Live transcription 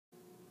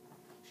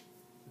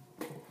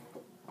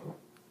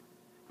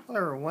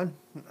Hello everyone,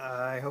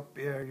 I hope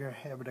you're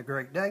having a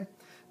great day.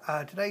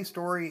 Today's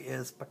story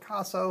is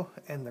Picasso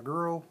and the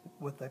Girl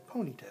with a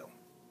Ponytail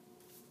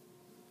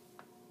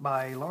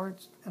by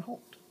Laurence Anholt.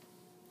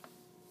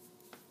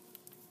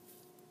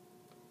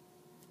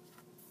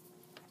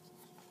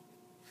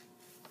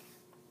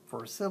 For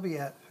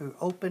Sylvette, who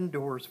opened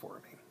doors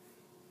for me.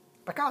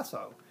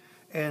 Picasso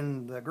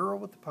and the Girl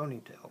with the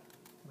Ponytail,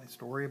 a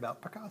story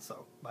about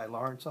Picasso by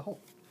Laurence Anholt.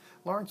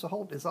 Laurence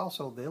Anholt is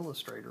also the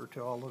illustrator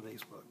to all of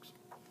these books.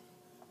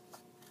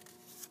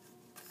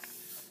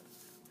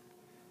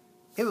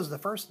 It was the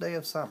first day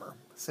of summer.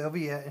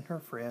 Sylvette and her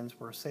friends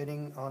were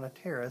sitting on a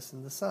terrace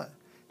in the sun.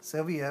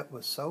 Sylvette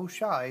was so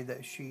shy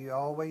that she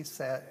always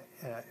sat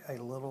a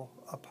little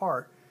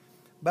apart,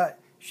 but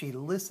she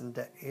listened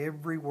to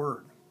every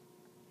word.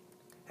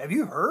 Have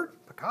you heard?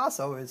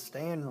 Picasso is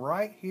staying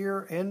right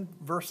here in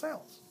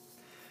Versailles.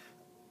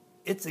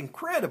 It's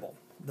incredible.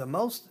 The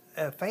most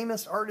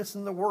famous artist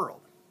in the world.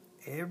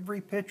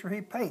 Every picture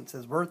he paints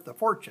is worth a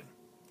fortune.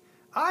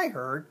 I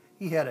heard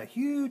he had a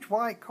huge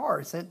white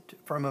car sent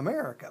from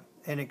America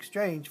in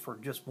exchange for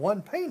just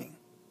one painting.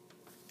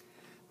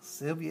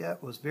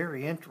 Sylvette was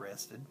very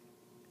interested.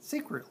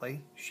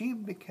 Secretly,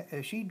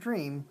 she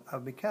dreamed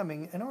of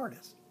becoming an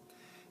artist.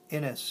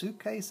 In a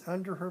suitcase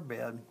under her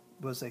bed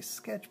was a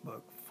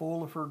sketchbook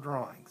full of her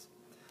drawings.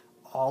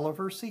 All of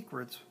her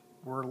secrets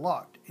were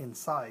locked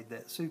inside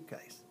that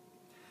suitcase.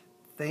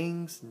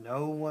 Things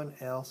no one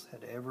else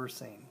had ever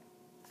seen.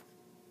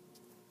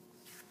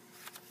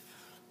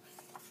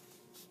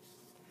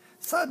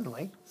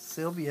 Suddenly,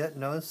 Sylvette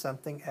noticed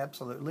something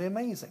absolutely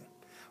amazing.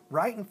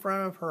 Right in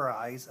front of her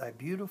eyes, a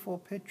beautiful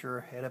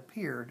picture had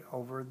appeared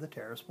over the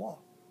terrace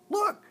wall.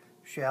 "Look!"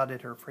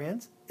 shouted her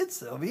friends.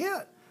 "It's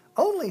Sylvette!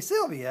 Only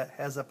Sylvette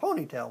has a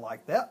ponytail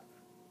like that."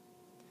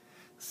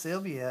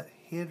 Sylvette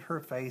hid her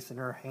face in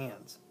her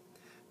hands.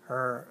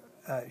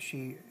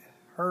 She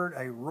heard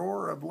a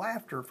roar of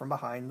laughter from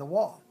behind the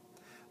wall.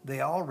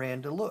 They all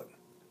ran to look.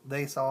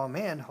 They saw a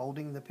man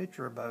holding the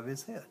picture above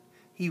his head.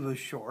 He was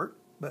short,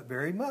 but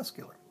very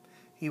muscular.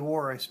 He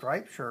wore a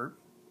striped shirt,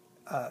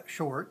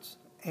 shorts,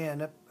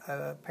 and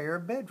a pair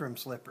of bedroom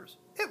slippers.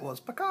 It was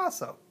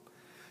Picasso.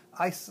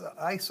 I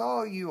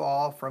saw you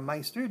all from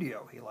my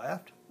studio," he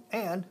laughed,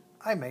 "and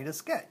I made a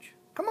sketch.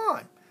 Come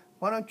on,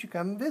 why don't you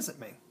come and visit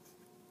me?"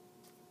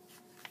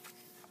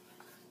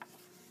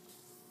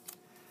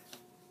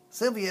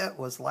 Sylvette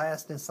was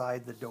last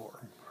inside the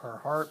door, her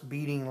heart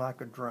beating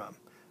like a drum.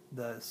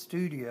 The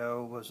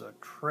studio was a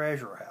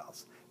treasure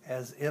house,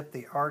 as if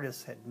the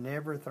artist had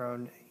never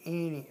thrown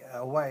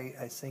away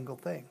a single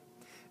thing.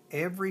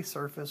 Every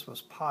surface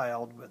was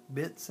piled with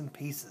bits and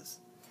pieces.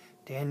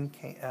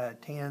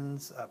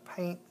 Tins of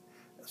paint,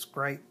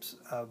 scraps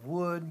of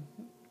wood,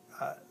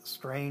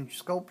 strange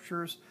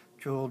sculptures,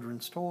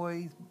 children's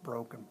toys,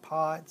 broken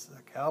pots,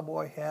 a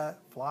cowboy hat,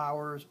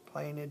 flowers,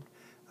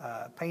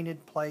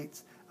 painted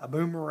plates, a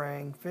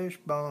boomerang, fish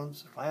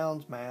bones, a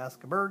clown's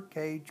mask, a bird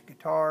cage,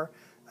 guitar,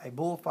 a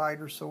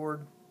bullfighter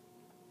sword,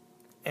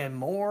 and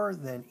more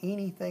than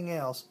anything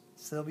else,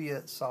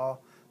 Sylvette saw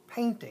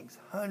paintings,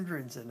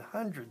 hundreds and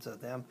hundreds of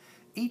them,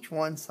 each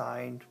one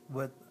signed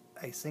with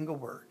a single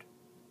word,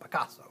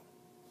 Picasso.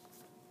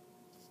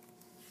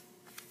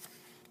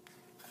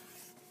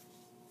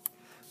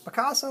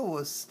 Picasso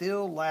was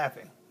still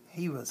laughing.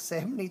 He was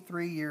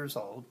 73 years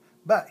old,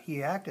 but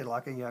he acted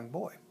like a young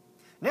boy.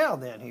 "Now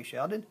then," he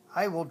shouted,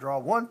 "I will draw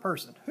one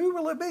person. Who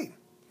will it be?"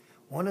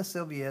 One of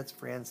Sylvette's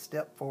friends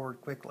stepped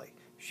forward quickly.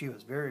 She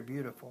was very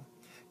beautiful.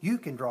 "You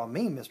can draw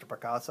me, Mr.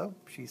 Picasso,"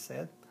 she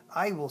said.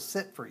 "I will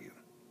sit for you."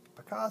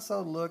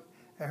 Picasso looked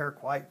at her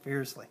quite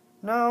fiercely.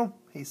 "No,"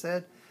 he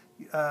said,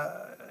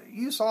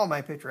 you saw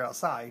my picture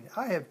outside.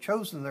 I have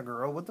chosen the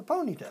girl with the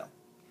ponytail."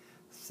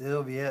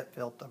 Sylvette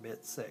felt a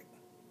bit sick.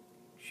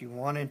 She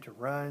wanted to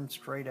run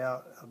straight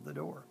out of the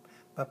door,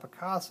 but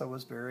Picasso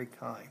was very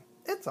kind.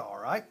 "It's all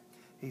right,"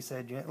 he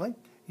said gently.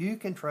 "You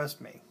can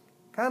trust me.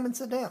 Come and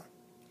sit down."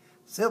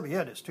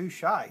 "Sylvette is too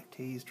shy,"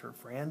 teased her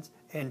friends,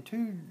 "and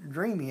too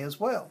dreamy as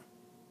well."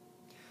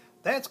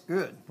 "That's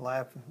good,"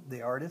 laughed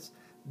the artist.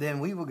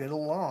 "Then we will get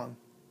along,"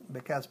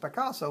 because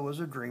Picasso was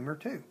a dreamer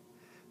too.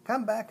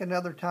 "Come back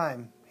another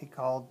time," he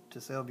called to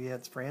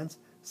Sylvette's friends.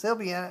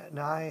 "Sylvette and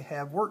I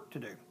have work to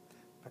do."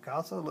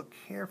 Picasso looked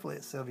carefully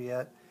at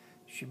Sylvette.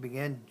 She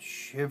began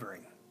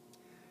shivering.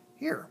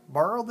 "Here,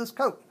 borrow this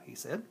coat," he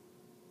said.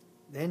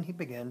 Then he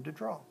began to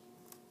draw.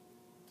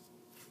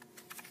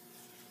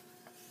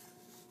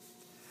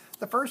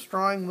 The first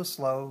drawing was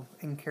slow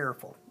and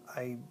careful,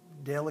 a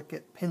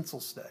delicate pencil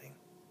study.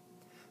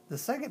 The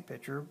second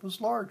picture was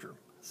larger,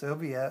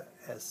 Sylvette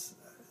as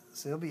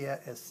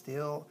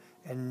still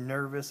and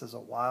nervous as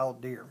a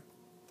wild deer.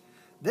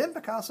 Then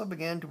Picasso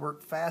began to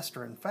work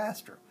faster and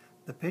faster.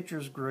 The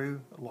pictures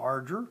grew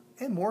larger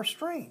and more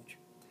strange.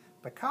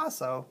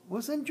 Picasso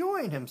was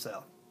enjoying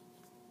himself.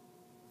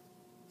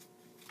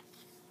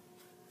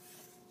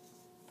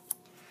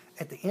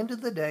 At the end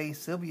of the day,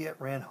 Sylvette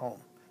ran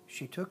home.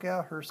 She took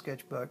out her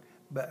sketchbook,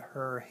 but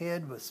her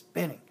head was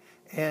spinning,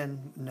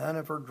 and none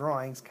of her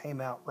drawings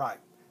came out right.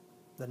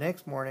 The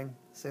next morning,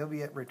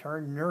 Sylvette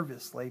returned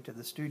nervously to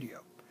the studio.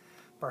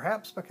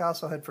 Perhaps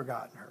Picasso had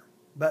forgotten her,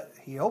 but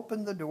he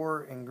opened the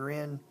door and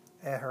grinned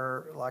at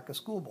her like a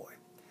schoolboy.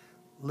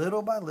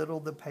 Little by little,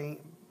 the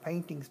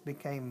paintings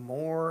became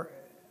more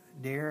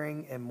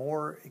daring and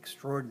more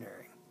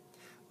extraordinary.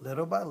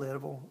 Little by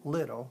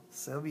little,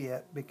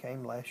 Sylvette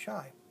became less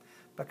shy.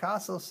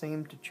 Picasso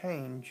seemed to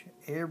change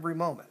every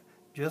moment,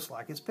 just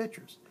like his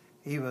pictures.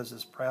 He was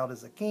as proud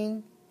as a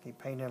king, he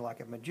painted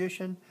like a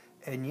magician,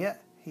 and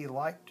yet he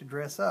liked to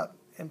dress up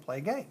and play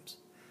games.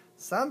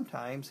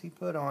 Sometimes he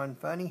put on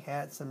funny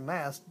hats and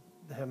masks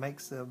to make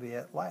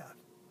Sylvette laugh.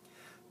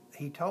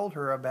 He told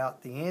her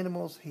about the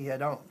animals he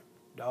had owned: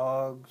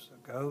 dogs,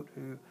 a goat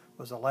who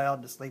was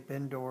allowed to sleep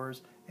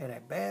indoors, and a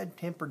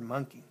bad-tempered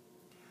monkey.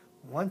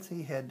 Once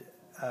he had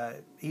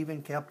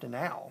even kept an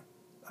owl.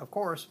 Of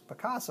course,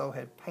 Picasso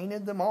had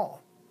painted them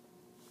all.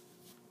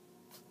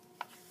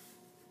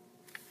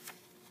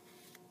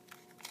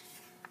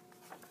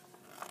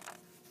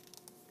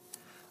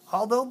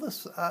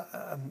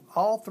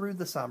 All through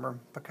the summer,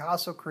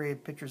 Picasso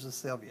created pictures of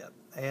Sylvette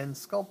and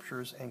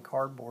sculptures in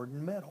cardboard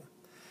and metal.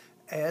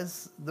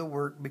 As the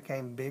work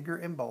became bigger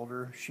and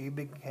bolder, she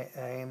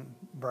became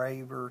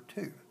braver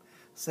too.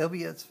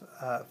 Sylvette's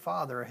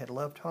father had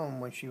left home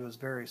when she was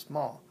very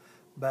small,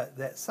 but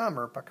that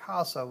summer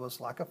Picasso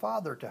was like a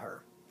father to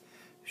her.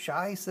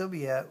 Shy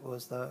Sylvette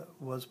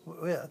was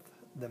with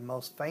the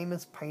most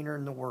famous painter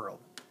in the world.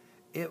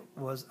 It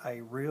was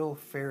a real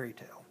fairy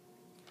tale.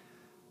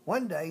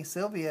 One day,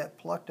 Sylvette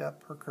plucked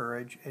up her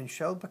courage and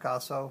showed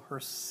Picasso her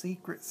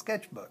secret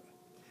sketchbook.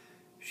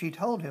 She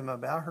told him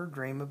about her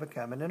dream of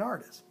becoming an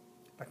artist.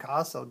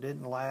 Picasso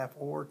didn't laugh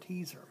or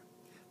tease her.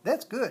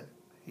 "That's good,"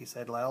 he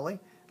said loudly,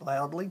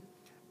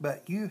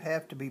 "but you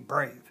have to be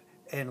brave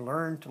and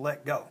learn to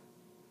let go.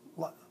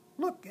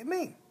 Look at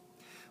me.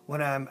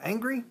 When I'm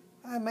angry,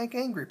 I make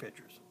angry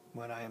pictures.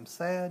 When I am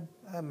sad,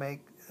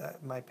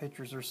 my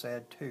pictures are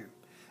sad too.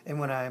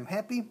 And when I am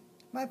happy,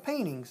 my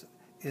paintings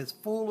is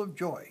full of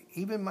joy.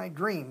 Even my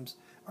dreams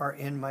are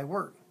in my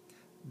work.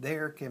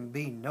 There can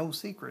be no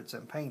secrets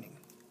in painting."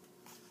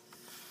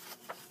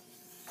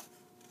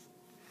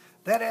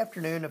 That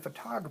afternoon, a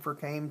photographer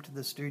came to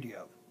the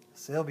studio.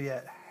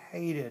 Sylvette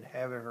hated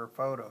having her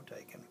photo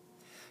taken.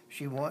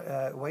 She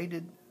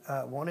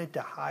wanted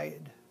to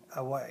hide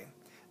away.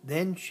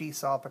 Then she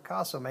saw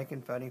Picasso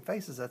making funny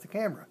faces at the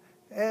camera,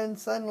 and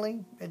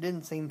suddenly it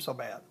didn't seem so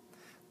bad.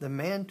 The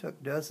man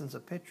took dozens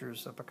of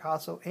pictures of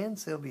Picasso and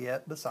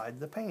Sylvette beside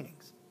the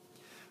paintings.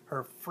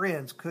 Her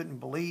friends couldn't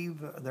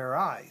believe their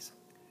eyes.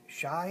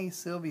 Shy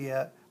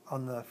Sylvette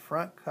on the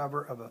front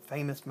cover of a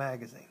famous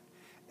magazine.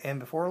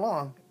 And before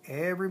long,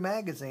 every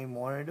magazine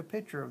wanted a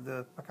picture of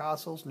the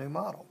Picasso's new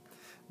model.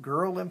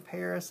 Girls in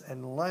Paris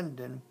and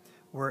London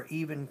were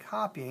even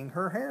copying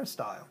her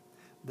hairstyle.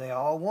 They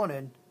all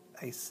wanted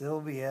a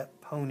Sylvette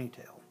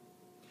ponytail.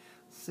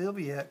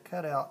 Sylvette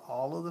cut out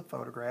all of the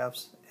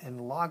photographs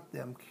and locked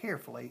them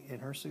carefully in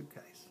her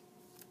suitcase.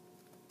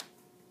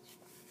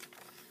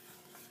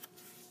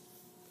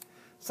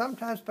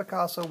 Sometimes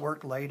Picasso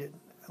worked late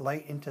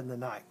into the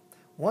night.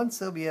 Once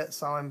Sylvette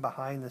saw him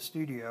behind the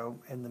studio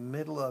in the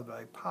middle of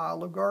a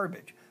pile of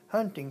garbage,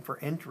 hunting for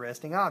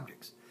interesting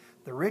objects.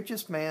 The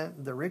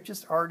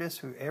richest artist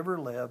who ever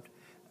lived,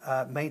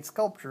 made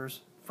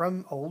sculptures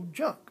from old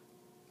junk.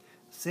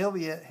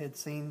 Sylvette had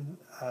seen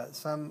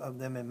some of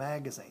them in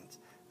magazines.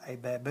 A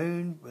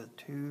baboon with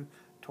 2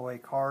 toy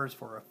cars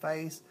for a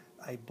face,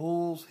 a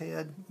bull's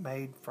head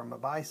made from a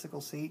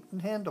bicycle seat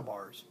and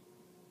handlebars.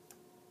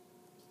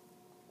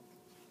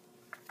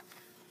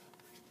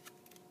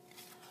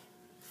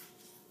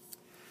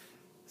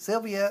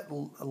 Sylvette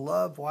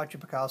loved watching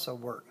Picasso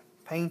work.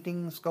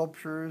 Paintings,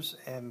 sculptures,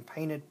 and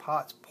painted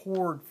pots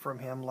poured from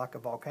him like a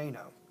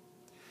volcano.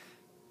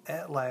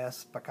 At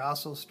last,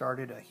 Picasso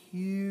started a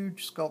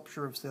huge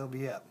sculpture of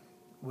Sylvette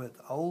with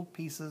old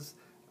pieces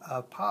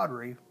of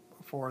pottery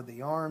for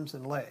the arms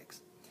and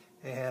legs.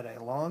 It had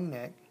a long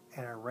neck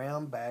and a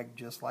round bag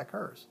just like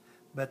hers,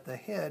 but the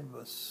head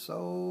was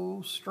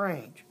so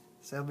strange,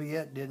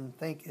 Sylvette didn't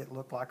think it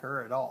looked like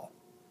her at all.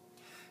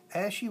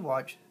 As she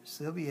watched,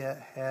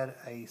 Sylvette had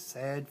a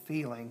sad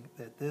feeling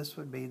that this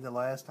would be the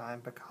last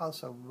time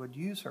Picasso would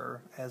use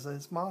her as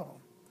his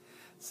model.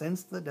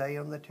 Since the day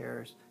on the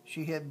terrace,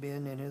 she had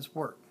been in his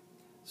work.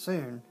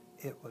 Soon,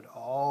 it would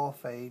all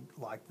fade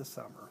like the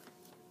summer.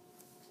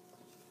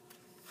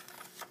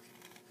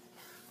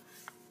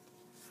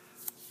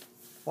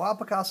 While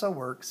Picasso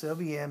worked,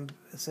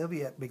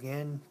 Sylvette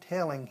began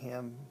telling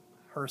him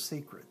her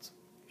secrets.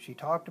 She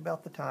talked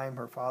about the time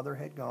her father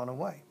had gone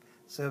away.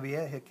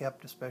 Sylvette had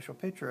kept a special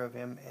picture of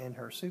him in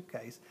her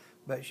suitcase,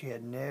 but she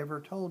had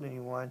never told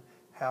anyone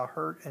how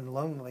hurt and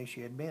lonely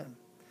she had been.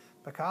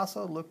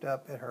 Picasso looked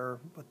up at her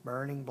with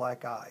burning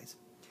black eyes.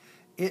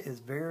 "It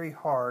is very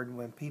hard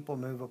when people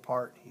move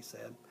apart," he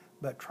said,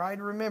 "but try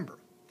to remember,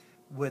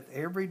 with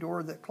every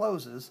door that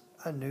closes,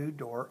 a new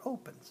door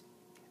opens."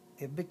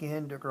 It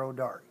began to grow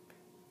dark.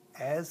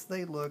 As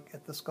they looked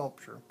at the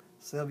sculpture,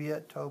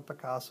 Sylvette told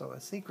Picasso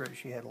a secret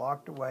she had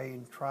locked away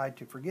and tried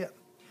to forget.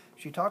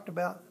 She talked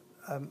about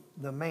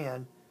the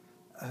man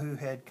who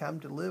had come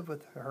to live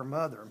with her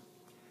mother,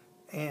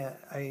 and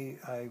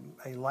a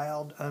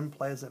loud,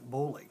 unpleasant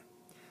bully.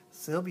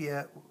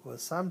 Sylvette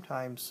was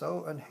sometimes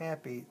so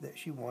unhappy that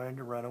she wanted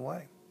to run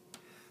away.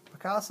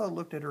 Picasso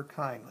looked at her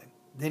kindly.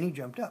 Then he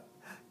jumped up.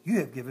 "You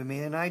have given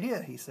me an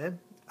idea," he said.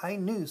 "I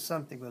knew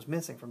something was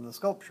missing from the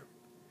sculpture.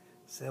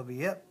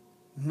 Sylvette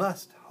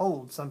must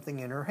hold something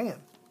in her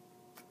hand."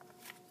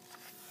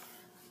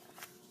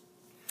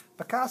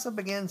 Picasso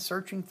began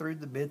searching through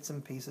the bits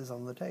and pieces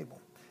on the table.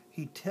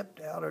 He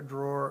tipped out a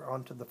drawer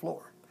onto the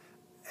floor.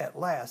 At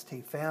last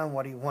he found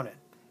what he wanted.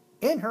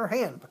 "In her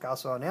hand,"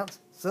 Picasso announced,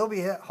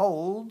 "Sylvette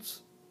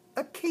holds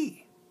a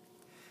key."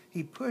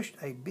 He pushed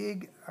a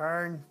big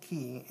iron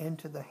key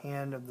into the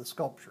hand of the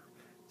sculpture.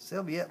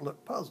 Sylvette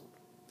looked puzzled.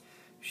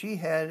 She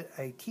had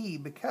a key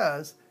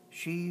because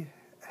she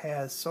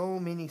has so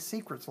many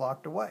secrets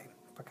locked away.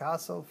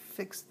 Picasso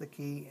fixed the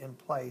key in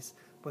place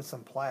with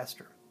some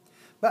plaster.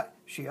 "But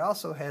she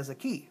also has a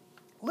key.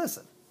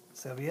 Listen,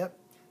 Sylvette,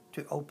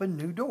 to open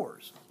new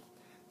doors."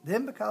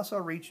 Then Picasso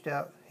reached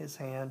out his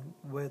hand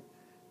with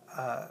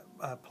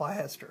a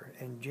plaster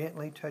and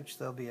gently touched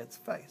Sylvette's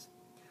face.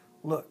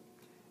 "Look,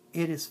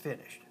 it is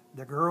finished.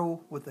 The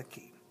girl with the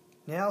key.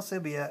 Now,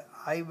 Sylvette,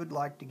 I would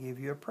like to give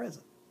you a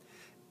present.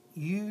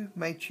 You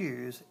may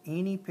choose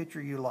any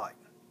picture you like.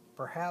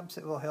 Perhaps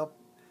it will help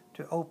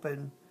to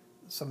open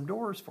some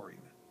doors for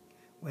you."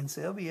 When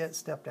Sylvette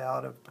stepped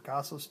out of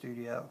Picasso's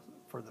studio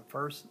for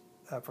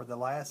the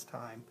last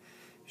time,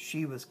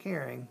 she was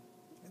carrying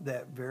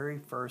that very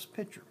first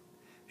picture.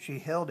 She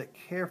held it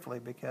carefully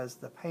because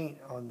the paint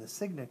on the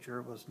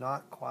signature was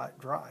not quite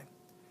dry.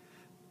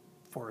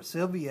 "For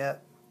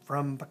Sylvette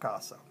from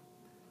Picasso.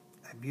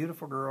 A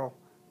beautiful girl,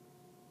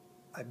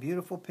 a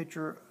beautiful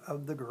picture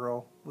of the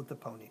girl with the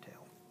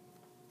ponytail."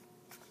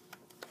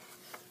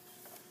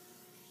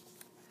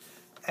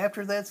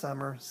 After that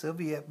summer,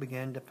 Sylvette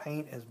began to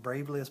paint as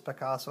bravely as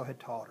Picasso had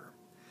taught her.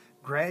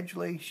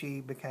 Gradually, she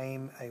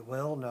became a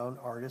well-known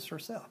artist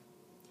herself.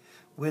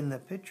 When the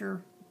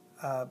picture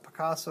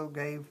Picasso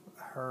gave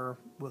her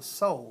was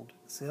sold,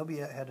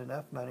 Sylvette had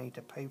enough money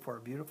to pay for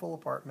a beautiful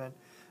apartment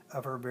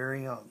of her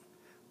very own,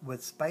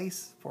 with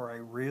space for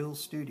a real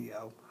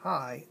studio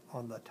high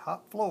on the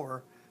top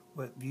floor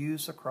with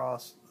views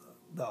across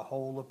the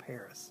whole of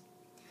Paris.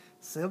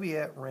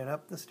 Sylvette ran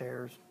up the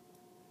stairs.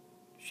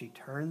 She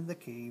turned the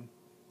key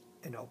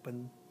and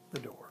opened the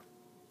door.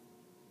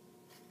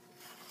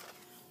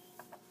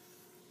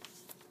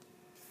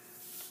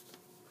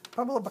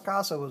 Pablo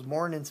Picasso was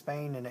born in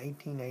Spain in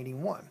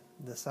 1881,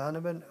 the son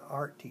of an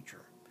art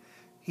teacher.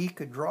 He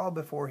could draw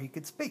before he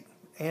could speak,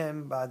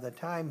 and by the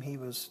time he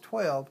was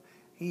 12,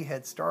 he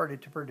had started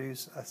to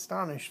produce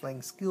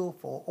astonishingly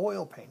skillful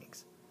oil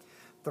paintings.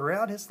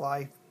 Throughout his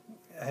life,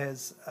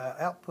 his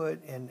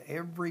output in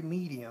every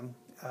medium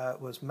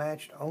was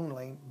matched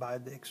only by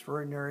the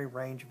extraordinary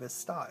range of his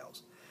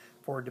styles,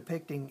 for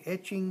depicting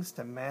etchings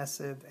to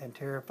massive and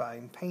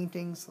terrifying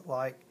paintings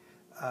like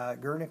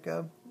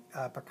Guernica.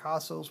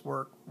 Picasso's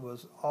work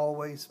was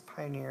always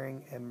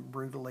pioneering and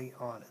brutally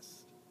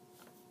honest.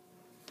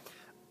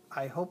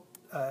 I hope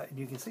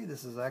you can see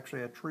this is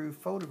actually a true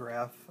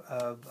photograph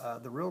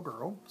of the real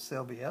girl,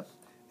 Sylvette,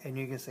 and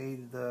you can see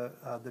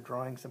the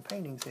drawings and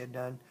paintings he had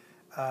done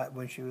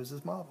when she was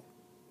his model.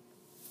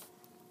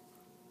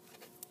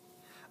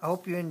 I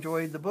hope you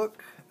enjoyed the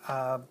book,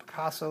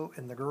 Picasso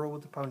and the Girl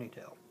with the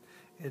Ponytail.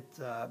 It's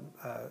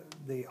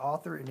the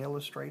author and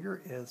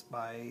illustrator is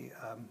by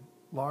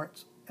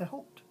Laurence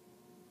Anholt.